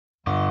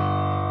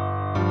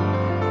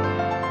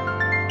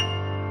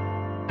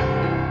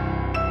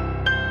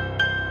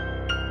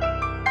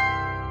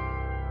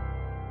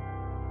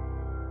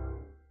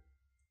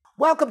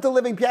Welcome to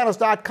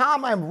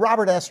livingpianos.com. I'm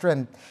Robert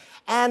Estrin.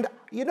 And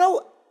you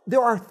know,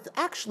 there are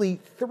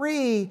actually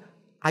three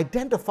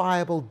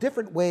identifiable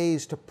different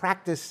ways to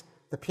practice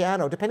the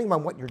piano, depending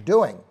on what you're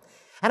doing.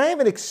 And I have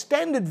an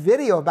extended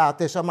video about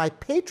this on my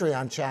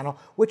Patreon channel,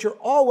 which you're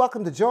all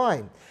welcome to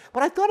join.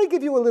 But I thought I'd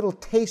give you a little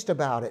taste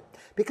about it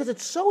because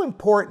it's so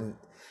important.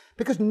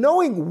 Because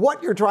knowing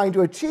what you're trying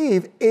to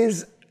achieve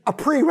is a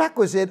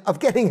prerequisite of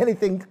getting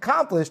anything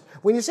accomplished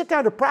when you sit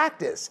down to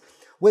practice.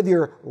 Whether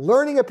you're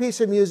learning a piece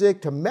of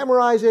music to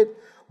memorize it,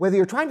 whether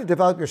you're trying to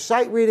develop your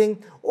sight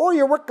reading, or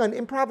you're working on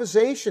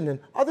improvisation and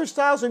other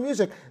styles of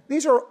music,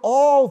 these are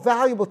all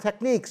valuable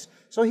techniques.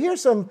 So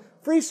here's some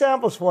free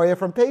samples for you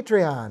from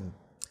Patreon.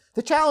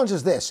 The challenge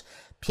is this: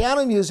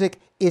 piano music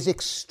is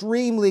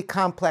extremely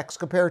complex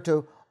compared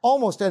to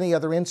almost any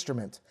other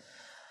instrument.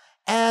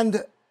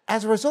 And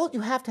as a result,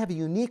 you have to have a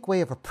unique way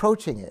of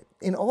approaching it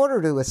in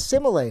order to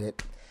assimilate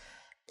it.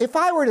 If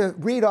I were to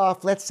read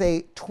off, let's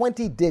say,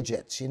 20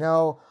 digits,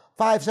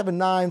 5, 7,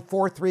 9,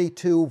 4, 3,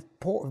 2,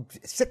 4,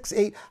 6,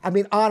 8, I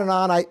mean, on and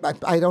on.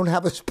 I don't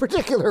have a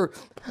particular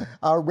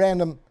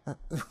random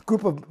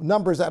group of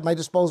numbers at my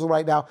disposal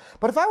right now.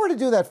 But if I were to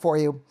do that for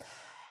you,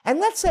 and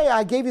let's say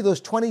I gave you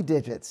those 20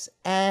 digits,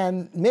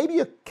 and maybe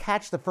you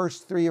catch the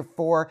first 3 or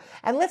 4,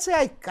 and let's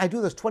say I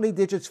do those 20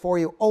 digits for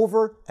you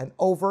over and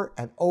over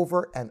and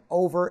over and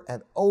over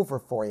and over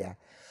for you.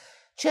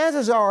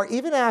 Chances are,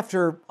 even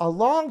after a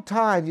long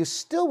time, you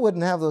still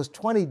wouldn't have those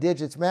 20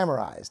 digits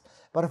memorized.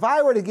 But if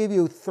I were to give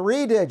you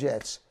 3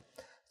 digits,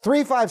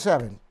 3, 5,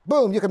 7,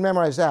 boom, you can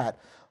memorize that.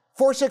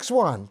 4, 6,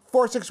 1,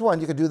 4, 6,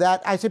 1, you can do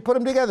that. I said put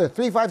them together,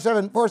 3, 5,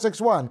 7, 4,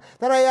 6, 1.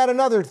 Then I add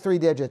another 3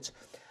 digits.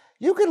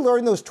 You can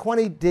learn those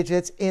 20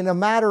 digits in a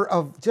matter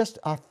of just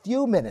a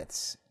few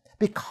minutes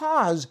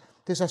because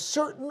there's a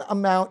certain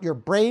amount your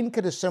brain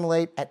can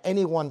assimilate at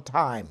any one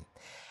time.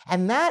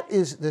 And that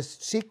is the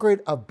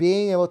secret of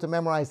being able to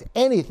memorize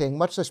anything,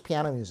 much less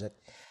piano music.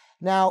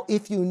 Now,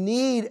 if you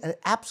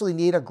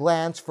absolutely need a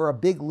glance for a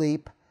big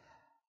leap,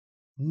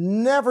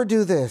 never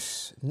do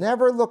this.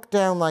 Never look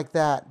down like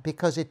that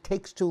because it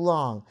takes too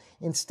long.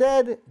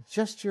 Instead,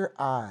 just your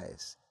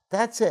eyes.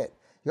 That's it.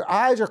 Your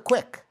eyes are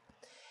quick.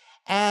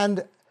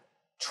 And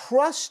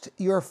trust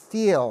your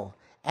feel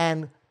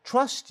and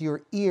trust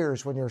your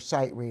ears when you're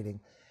sight reading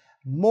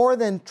more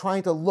than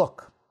trying to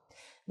look.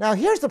 Now,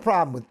 here's the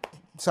problem with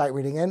sight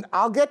reading, and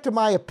I'll get to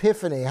my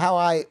epiphany, how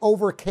I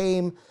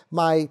overcame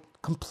my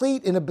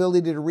complete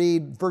inability to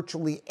read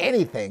virtually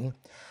anything,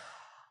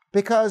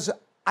 because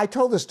I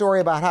told the story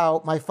about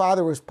how my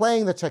father was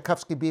playing the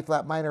Tchaikovsky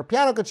B-flat minor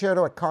piano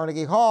concerto at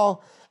Carnegie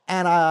Hall,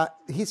 and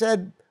he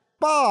said,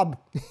 "Bob,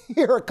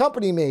 here,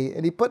 accompany me."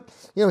 And he put,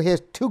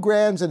 his 2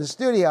 grands in the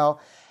studio.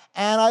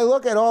 And I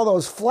look at all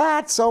those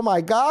flats, oh my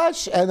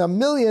gosh, and a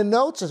million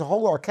notes, there's a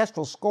whole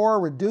orchestral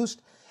score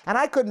reduced, and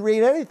I couldn't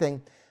read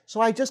anything. So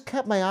I just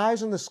kept my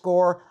eyes on the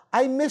score.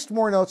 I missed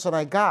more notes than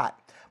I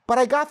got, but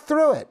I got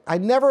through it. I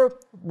never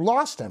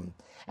lost them.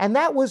 And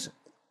that was,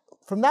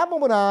 from that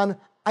moment on,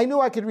 I knew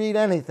I could read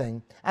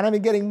anything. And I've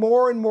been getting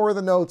more and more of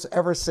the notes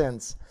ever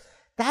since.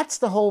 That's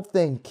the whole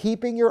thing,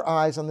 keeping your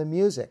eyes on the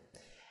music.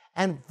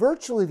 And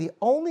virtually the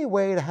only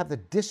way to have the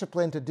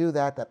discipline to do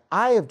that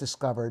I have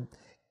discovered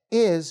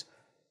is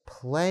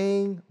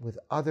playing with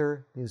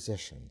other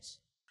musicians.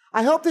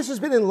 I hope this has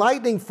been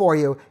enlightening for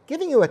you,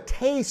 giving you a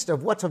taste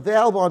of what's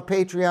available on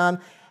Patreon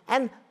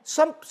and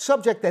some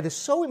subject that is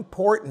so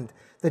important,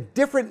 the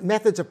different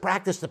methods of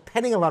practice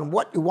depending on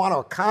what you want to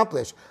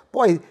accomplish.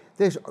 Boy,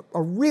 there's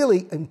a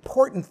really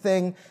important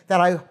thing that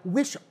I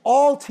wish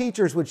all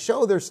teachers would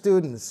show their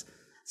students.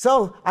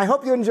 So I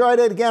hope you enjoyed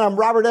it. Again, I'm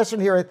Robert Estrin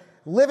here at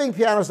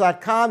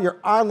livingpianos.com, your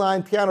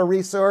online piano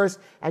resource,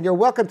 and you're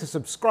welcome to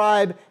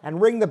subscribe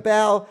and ring the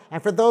bell.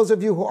 And for those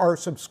of you who are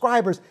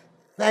subscribers,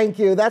 thank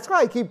you. That's why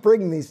I keep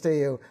bringing these to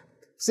you.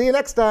 See you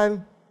next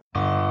time.